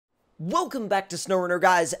Welcome back to SnowRunner,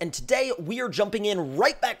 guys, and today we are jumping in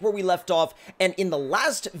right back where we left off, and in the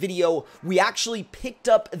last video, we actually picked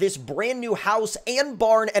up this brand new house and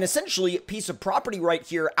barn and essentially a piece of property right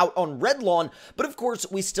here out on Red Lawn, but of course,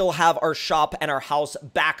 we still have our shop and our house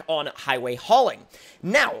back on highway hauling.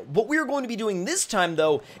 Now, what we're going to be doing this time,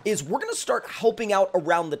 though, is we're going to start helping out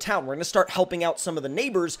around the town. We're going to start helping out some of the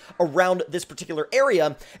neighbors around this particular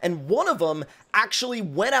area, and one of them actually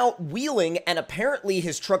went out wheeling, and apparently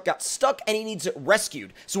his truck got stuck and he needs it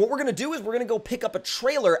rescued. So what we're going to do is we're going to go pick up a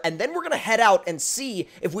trailer, and then we're going to head out and see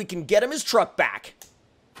if we can get him his truck back.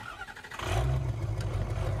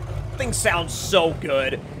 Thing sounds so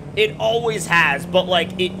good. It always has, but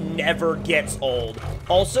like it never gets old.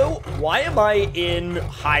 Also, why am I in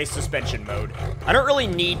high suspension mode? I don't really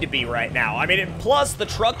need to be right now. I mean, and plus the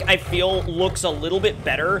truck I feel looks a little bit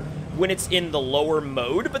better when it's in the lower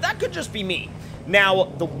mode, but that could just be me. Now,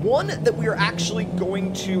 the one that we are actually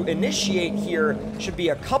going to initiate here should be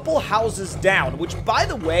a couple houses down, which, by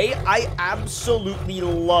the way, I absolutely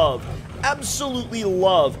love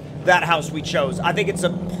that house we chose. I think it's a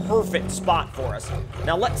perfect spot for us.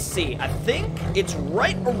 Now, let's see. I think it's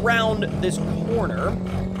right around this corner,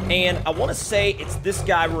 and I want to say it's this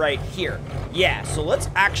guy right here. Yeah, so let's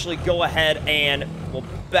actually go ahead and we'll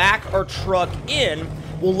back our truck in.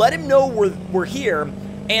 We'll let him know we're here,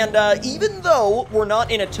 and even though we're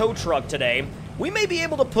not in a tow truck today, we may be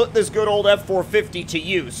able to put this good old F450 to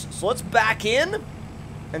use. So let's back in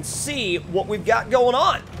and see what we've got going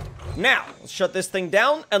on. Now, let's shut this thing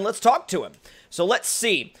down and let's talk to him. So let's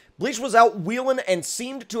see. Bleach was out wheeling and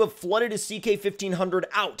seemed to have flooded his CK-1500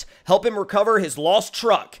 out. Help him recover his lost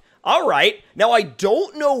truck. All right. Now, I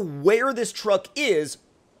don't know where this truck is,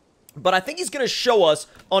 but I think he's going to show us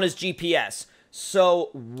on his GPS.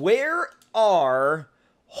 So, where are...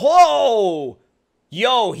 Whoa!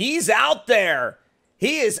 Yo, he's out there.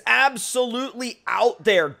 He is absolutely out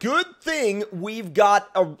there. Good thing we've got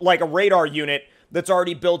a radar unit that's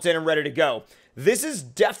already built in and ready to go. This is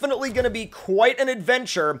definitely going to be quite an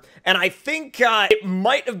adventure, and I think it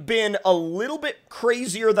might have been a little bit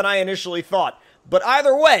crazier than I initially thought. But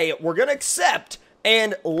either way, we're going to accept,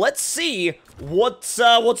 and let's see what's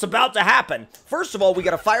about to happen. First of all, we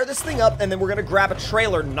got to fire this thing up, and then we're going to grab a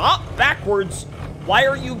trailer, not backwards. Why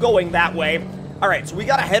are you going that way? All right, so we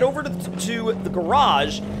got to head over to the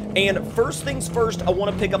garage, and first things first, I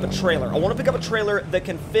want to pick up a trailer. I want to pick up a trailer that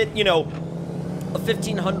can fit, you know, a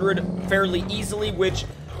 1500 fairly easily, which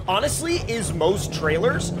honestly is most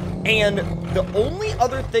trailers. And the only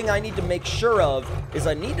other thing I need to make sure of is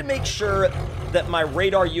I need to make sure that my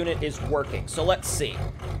radar unit is working. So let's see.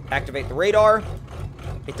 Activate the radar.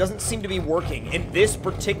 It doesn't seem to be working in this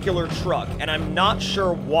particular truck, and I'm not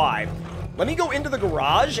sure why. Let me go into the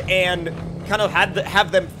garage and kind of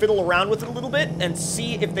have them fiddle around with it a little bit and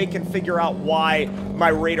see if they can figure out why my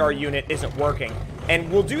radar unit isn't working. And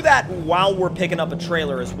we'll do that while we're picking up a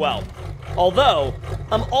trailer as well. Although,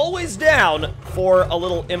 I'm always down for a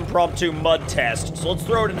little impromptu mud test. So let's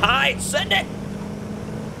throw it in high, send it!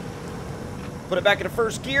 Put it back into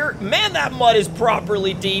first gear. Man, that mud is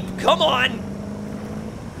properly deep. Come on!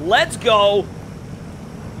 Let's go!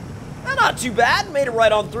 Not too bad, made it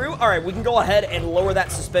right on through. All right, we can go ahead and lower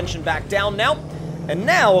that suspension back down now. And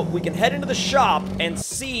now we can head into the shop and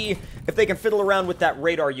see if they can fiddle around with that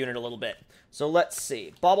radar unit a little bit. So let's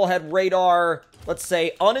see. Bobblehead radar, let's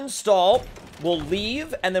say uninstall. We'll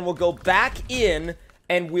leave, and then we'll go back in,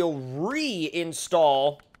 and we'll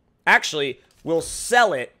reinstall. Actually, we'll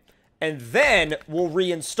sell it, and then we'll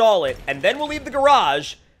reinstall it, and then we'll leave the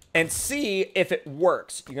garage and see if it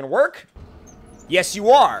works. You gonna work? Yes, you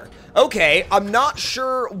are. Okay, I'm not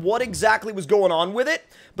sure what exactly was going on with it,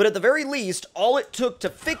 but at the very least, all it took to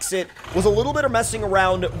fix it was a little bit of messing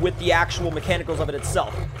around with the actual mechanicals of it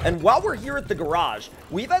itself. And while we're here at the garage,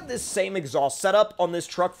 we've had this same exhaust setup on this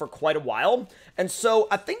truck for quite a while, and so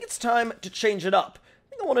I think it's time to change it up. I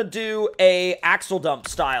think I want to do a axle dump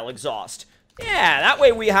style exhaust. Yeah, that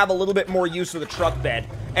way we have a little bit more use of the truck bed.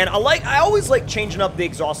 And I always like changing up the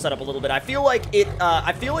exhaust setup a little bit. I feel like it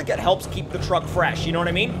helps keep the truck fresh, you know what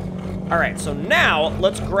I mean? All right, so now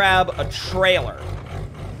let's grab a trailer.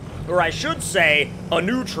 Or I should say, a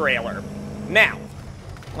new trailer. Now,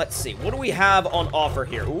 let's see, what do we have on offer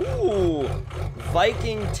here? Ooh,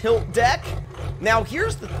 Viking tilt deck. Now,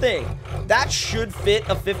 here's the thing. That should fit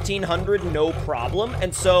a 1500 no problem,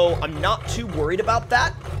 and so I'm not too worried about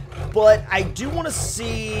that. But I do want to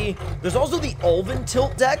see... There's also the Ulven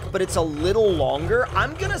tilt deck, but it's a little longer.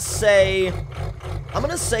 I'm going to say... I'm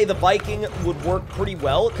gonna say the Viking would work pretty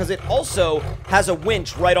well because it also has a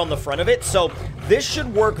winch right on the front of it. So this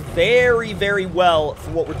should work very, very well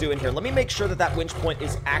for what we're doing here. Let me make sure that that winch point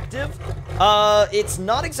is active. It's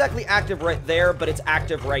not exactly active right there, but it's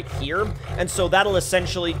active right here. And so that'll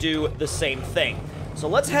essentially do the same thing. So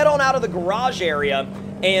let's head on out of the garage area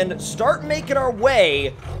and start making our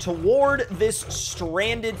way toward this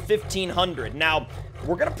stranded 1500. Now,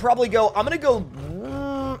 we're gonna probably go, I'm gonna go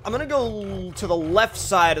to the left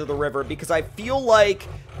side of the river because I feel like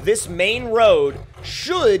this main road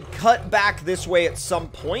should cut back this way at some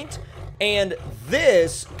point, and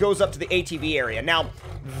this goes up to the ATV area. Now,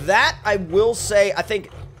 that I will say, I think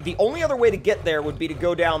the only other way to get there would be to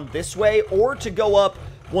go down this way or to go up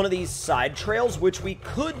one of these side trails, which we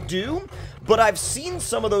could do, but I've seen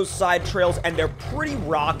some of those side trails and they're pretty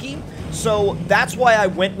rocky, so that's why I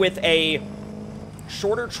went with a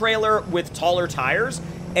shorter trailer with taller tires.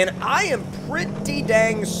 And I am pretty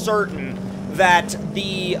dang certain that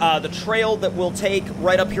the trail that we'll take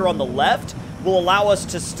right up here on the left will allow us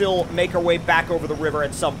to still make our way back over the river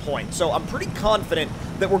at some point. So I'm pretty confident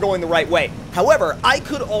that we're going the right way. However, I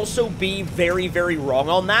could also be very, very wrong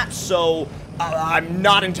on that, so I'm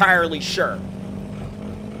not entirely sure.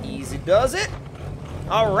 Easy does it.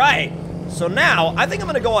 All right. So now, I think I'm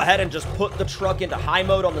going to go ahead and just put the truck into high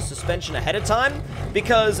mode on the suspension ahead of time,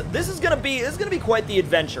 because this is going to be quite the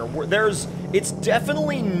adventure. It's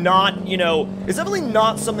definitely not, you know, it's definitely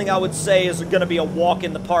not something I would say is going to be a walk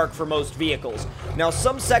in the park for most vehicles. Now,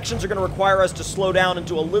 some sections are going to require us to slow down and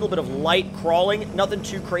do a little bit of light crawling, nothing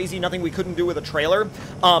too crazy, nothing we couldn't do with a trailer,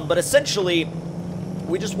 but essentially,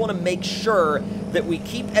 we just want to make sure that we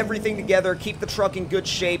keep everything together, keep the truck in good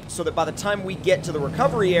shape, so that by the time we get to the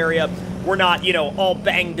recovery area, we're not, you know, all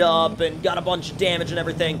banged up and got a bunch of damage and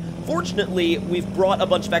everything. Fortunately, we've brought a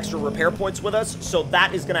bunch of extra repair points with us, so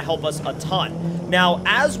that is going to help us a ton. Now,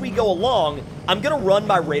 as we go along, I'm going to run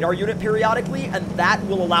my radar unit periodically, and that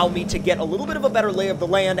will allow me to get a little bit of a better lay of the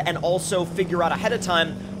land and also figure out ahead of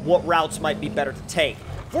time what routes might be better to take.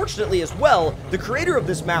 Fortunately as well, the creator of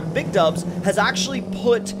this map, Big Dubs, has actually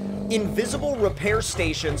put invisible repair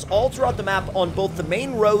stations all throughout the map on both the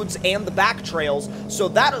main roads and the back trails, so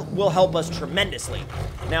that will help us tremendously.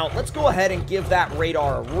 Now, let's go ahead and give that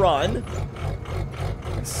radar a run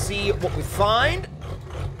and see what we find.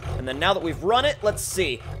 And then now that we've run it, let's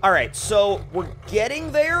see. All right, so we're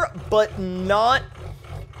getting there, but not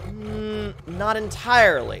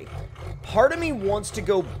entirely. Part of me wants to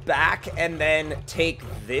go back and then take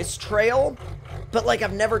this trail, but like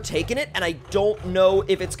I've never taken it and I don't know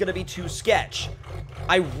if it's gonna be too sketch.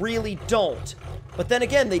 I really don't. But then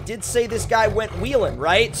again, they did say this guy went wheeling,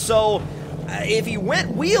 right? So if he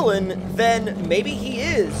went wheeling, then maybe he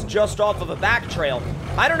is just off of a back trail.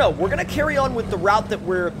 I don't know. We're gonna carry on with the route that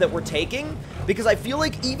we're taking, because I feel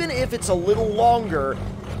like even if it's a little longer,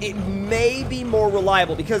 it may be more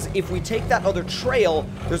reliable, because if we take that other trail,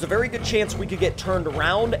 there's a very good chance we could get turned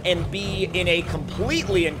around and be in a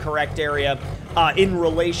completely incorrect area in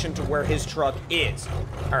relation to where his truck is.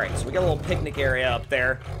 All right, so we got a little picnic area up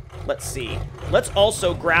there. Let's see. Let's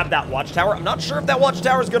also grab that watchtower. I'm not sure if that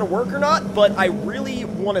watchtower is going to work or not, but I really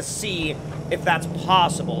want to see if that's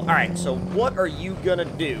possible. All right, so what are you going to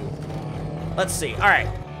do? Let's see. All right,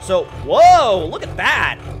 so, whoa, look at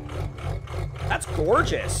that. That's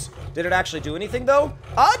gorgeous. Did it actually do anything, though?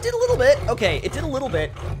 It did a little bit. Okay, it did a little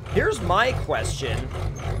bit. Here's my question.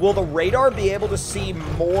 Will the radar be able to see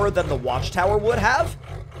more than the watchtower would have?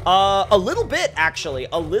 A little bit, actually.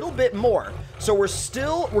 A little bit more. So we're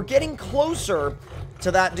getting closer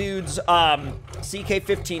to that dude's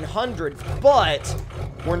CK-1500, but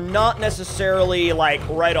we're not necessarily, like,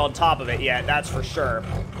 right on top of it yet. That's for sure.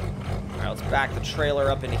 All right, let's back the trailer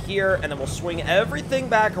up into here, and then we'll swing everything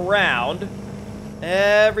back around.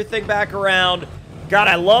 Everything back around. God,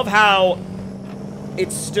 I love how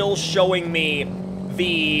it's still showing me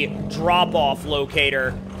the drop-off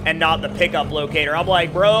locator and not the pickup locator. I'm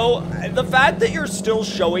like, bro, the fact that you're still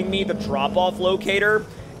showing me the drop-off locator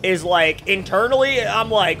is like, internally,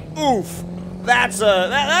 I'm like, oof. That's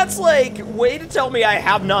like, way to tell me I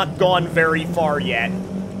have not gone very far yet.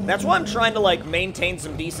 That's why I'm trying to, like, maintain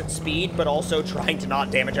some decent speed, but also trying to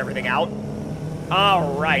not damage everything out.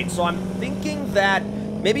 Alright, so I'm thinking that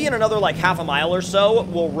maybe in another, like, half a mile or so,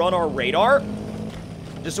 we'll run our radar,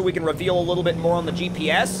 just so we can reveal a little bit more on the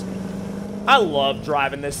GPS. I love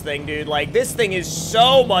driving this thing, dude. Like, this thing is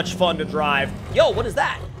so much fun to drive. Yo, what is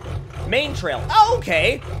that? Main trail. Oh,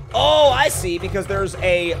 okay. Oh, I see, because there's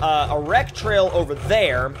a rec trail over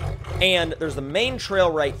there, and there's the main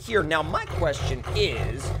trail right here. Now, my question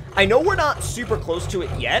is, I know we're not super close to it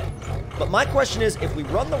yet, But my question is, if we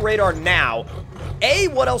run the radar now, A,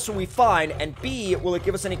 what else will we find? And B, will it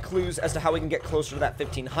give us any clues as to how we can get closer to that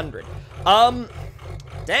 1500?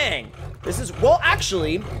 Dang. This is, well,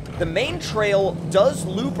 actually, the main trail does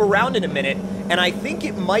loop around in a minute, and I think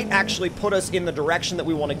it might actually put us in the direction that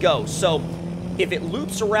we want to go. So, if it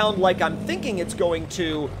loops around like I'm thinking it's going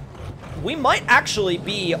to, we might actually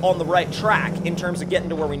be on the right track in terms of getting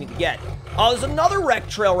to where we need to get. Oh, there's another wreck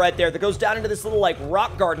trail right there that goes down into this little, like,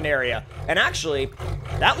 rock garden area. And actually,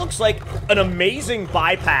 that looks like an amazing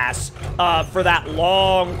bypass for that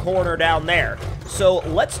long corner down there. So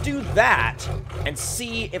let's do that and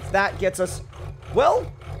see if that gets us, well,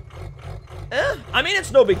 I mean,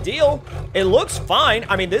 it's no big deal. It looks fine.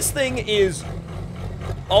 I mean, this thing is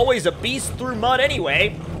always a beast through mud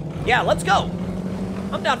anyway. Yeah, let's go.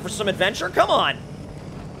 I'm down for some adventure. Come on.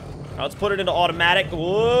 Now let's put it into automatic.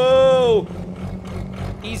 Whoa.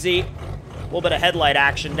 Easy. A little bit of headlight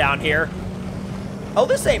action down here. Oh,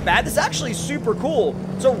 this ain't bad. This is actually super cool.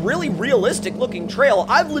 It's a really realistic looking trail.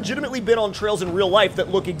 I've legitimately been on trails in real life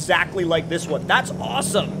that look exactly like this one. That's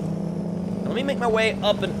awesome. Now, let me make my way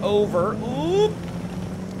up and over. Oop.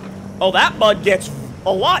 Oh, that mud gets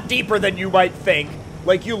a lot deeper than you might think.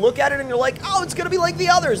 Like, you look at it and you're like, oh, it's gonna be like the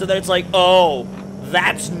others. And then it's like, oh,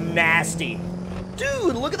 that's nasty.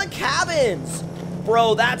 Dude, look at the cabins.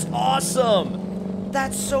 Bro, that's awesome.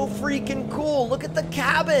 That's so freaking cool. Look at the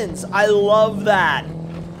cabins. I love that.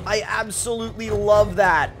 I absolutely love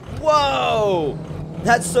that. Whoa.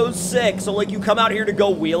 That's so sick. So, like, you come out here to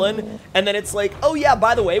go wheeling, and then it's like, oh, yeah,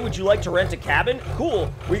 by the way, would you like to rent a cabin?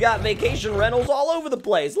 Cool. We got vacation rentals all over the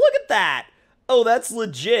place. Look at that. Oh, that's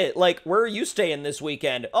legit. Like, where are you staying this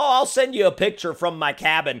weekend? Oh, I'll send you a picture from my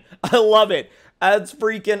cabin. I love it. That's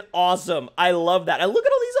freaking awesome. I love that. And look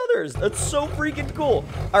at all these others. That's so freaking cool.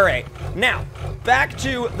 All right, now, back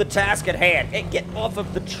to the task at hand. Hey, get off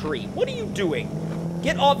of the tree. What are you doing?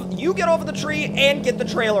 Get off. You get off of the tree and get the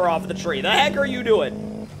trailer off of the tree. The heck are you doing?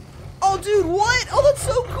 Oh, dude, what? Oh, that's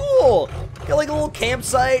so cool. Got like a little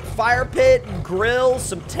campsite, fire pit, grill,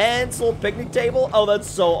 some tents, little picnic table. Oh, that's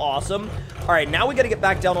so awesome. All right, now we got to get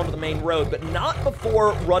back down onto the main road, but not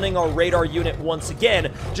before running our radar unit once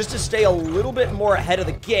again, just to stay a little bit more ahead of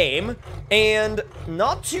the game. And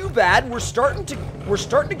not too bad. We're starting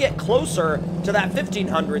to get closer to that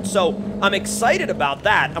 1500. So I'm excited about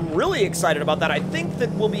that. I'm really excited about that. I think that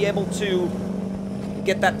we'll be able to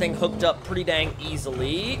get that thing hooked up pretty dang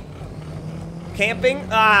easily. Camping?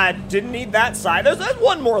 Didn't need that side. There's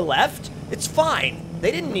one more left. It's fine.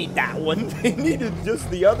 They didn't need that one. They needed just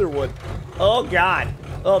the other one. Oh, God.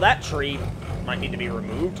 Oh, that tree might need to be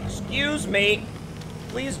removed. Excuse me.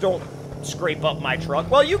 Please don't scrape up my truck.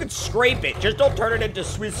 Well, you can scrape it. Just don't turn it into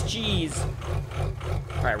Swiss cheese.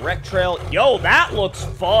 All right, wreck trail. Yo, that looks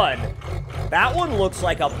fun. That one looks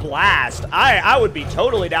like a blast. I would be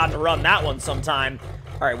totally down to run that one sometime.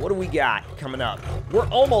 All right, what do we got coming up? We're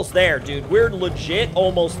almost there, dude. We're legit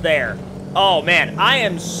almost there. Oh, man, I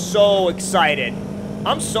am so excited.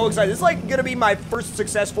 I'm so excited. This is like gonna be my first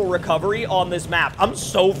successful recovery on this map. I'm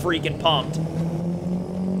so freaking pumped.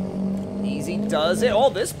 Easy does it. Oh,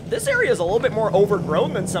 this area is a little bit more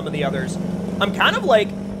overgrown than some of the others. I'm kind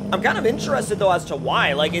of interested though as to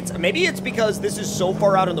why. Like, maybe it's because this is so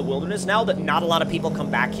far out in the wilderness now that not a lot of people come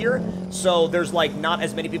back here. So there's like not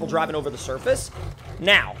as many people driving over the surface.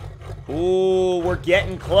 Now, ooh, we're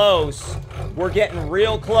getting close. We're getting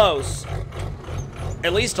real close.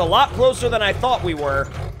 At least a lot closer than I thought we were.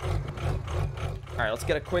 All right, let's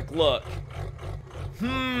get a quick look.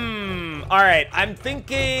 All right, I'm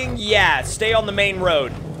thinking, yeah, stay on the main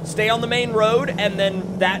road. Stay on the main road, and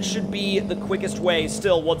then that should be the quickest way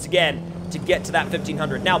still, once again, to get to that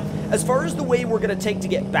 1500. Now, as far as the way we're going to take to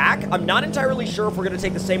get back, I'm not entirely sure if we're going to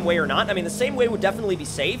take the same way or not. I mean, the same way would definitely be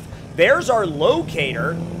safe. There's our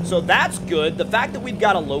locator, so that's good. The fact that we've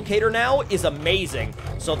got a locator now is amazing.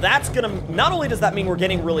 So that's going to, not only does that mean we're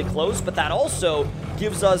getting really close, but that also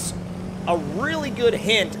gives us a really good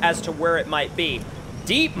hint as to where it might be.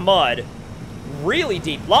 Deep mud, really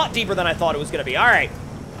deep, a lot deeper than I thought it was going to be. All right,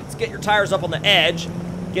 let's get your tires up on the edge,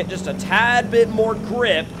 get just a tad bit more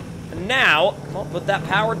grip. And now, come on, put that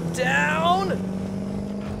power down.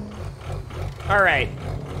 All right.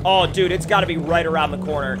 Oh, dude, it's got to be right around the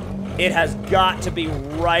corner. It has got to be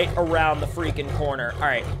right around the freaking corner. All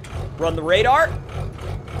right, run the radar.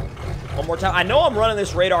 One more time. I know I'm running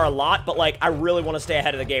this radar a lot, but, like, I really want to stay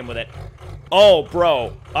ahead of the game with it. Oh,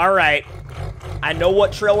 bro. All right. I know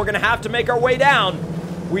what trail we're going to have to make our way down.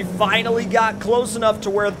 We finally got close enough to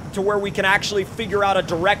where we can actually figure out a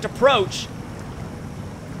direct approach.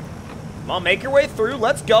 Come on, make your way through.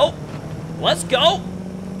 Let's go. Let's go.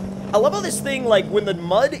 I love how this thing, like, when the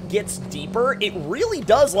mud gets deeper, it really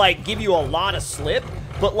does, like, give you a lot of slip,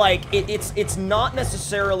 but, like, it's not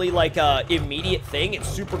necessarily, like, a immediate thing. It's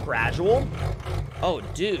super gradual. Oh,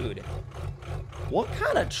 dude. What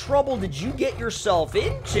kind of trouble did you get yourself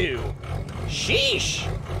into? Sheesh.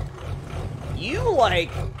 You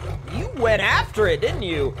went after it, didn't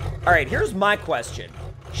you? All right, here's my question.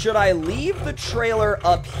 Should I leave the trailer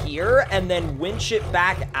up here and then winch it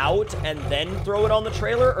back out and then throw it on the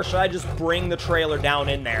trailer, or should I just bring the trailer down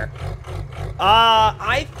in there?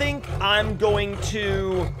 I think I'm going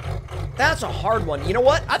to... That's a hard one. You know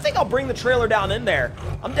what? I think I'll bring the trailer down in there.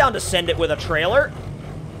 I'm down to send it with a trailer.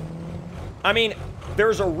 I mean,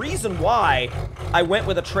 there's a reason why I went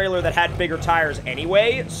with a trailer that had bigger tires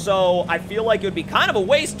anyway, so I feel like it would be kind of a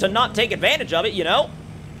waste to not take advantage of it, you know? All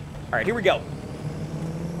right, here we go.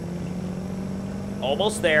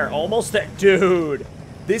 Almost there, almost there. Dude,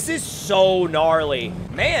 this is so gnarly.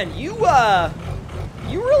 Man, you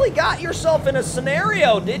really got yourself in a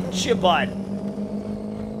scenario, didn't you, bud?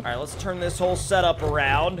 All right, let's turn this whole setup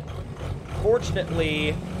around.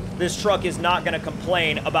 Fortunately, this truck is not going to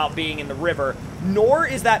complain about being in the river, nor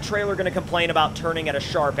is that trailer going to complain about turning at a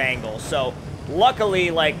sharp angle. So,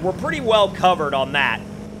 luckily, like, we're pretty well covered on that.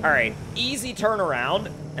 All right, easy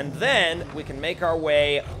turnaround, and then we can make our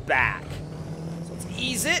way back.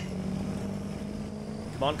 Ease it.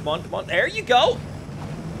 Come on, come on, come on. There you go.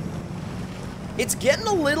 It's getting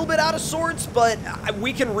a little bit out of sorts, but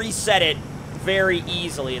we can reset it very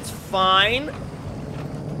easily. It's fine.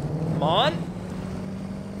 Come on.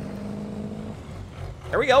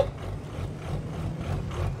 There we go.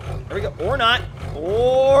 There we go. Or not.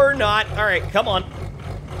 Or not. All right, come on.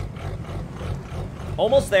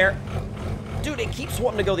 Almost there. Dude, it keeps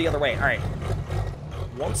wanting to go the other way. All right.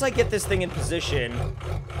 Once I get this thing in position,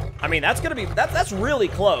 I mean, that's gonna be, that's really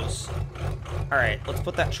close. All right, let's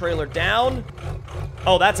put that trailer down.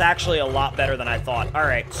 Oh, that's actually a lot better than I thought. All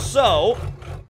right, so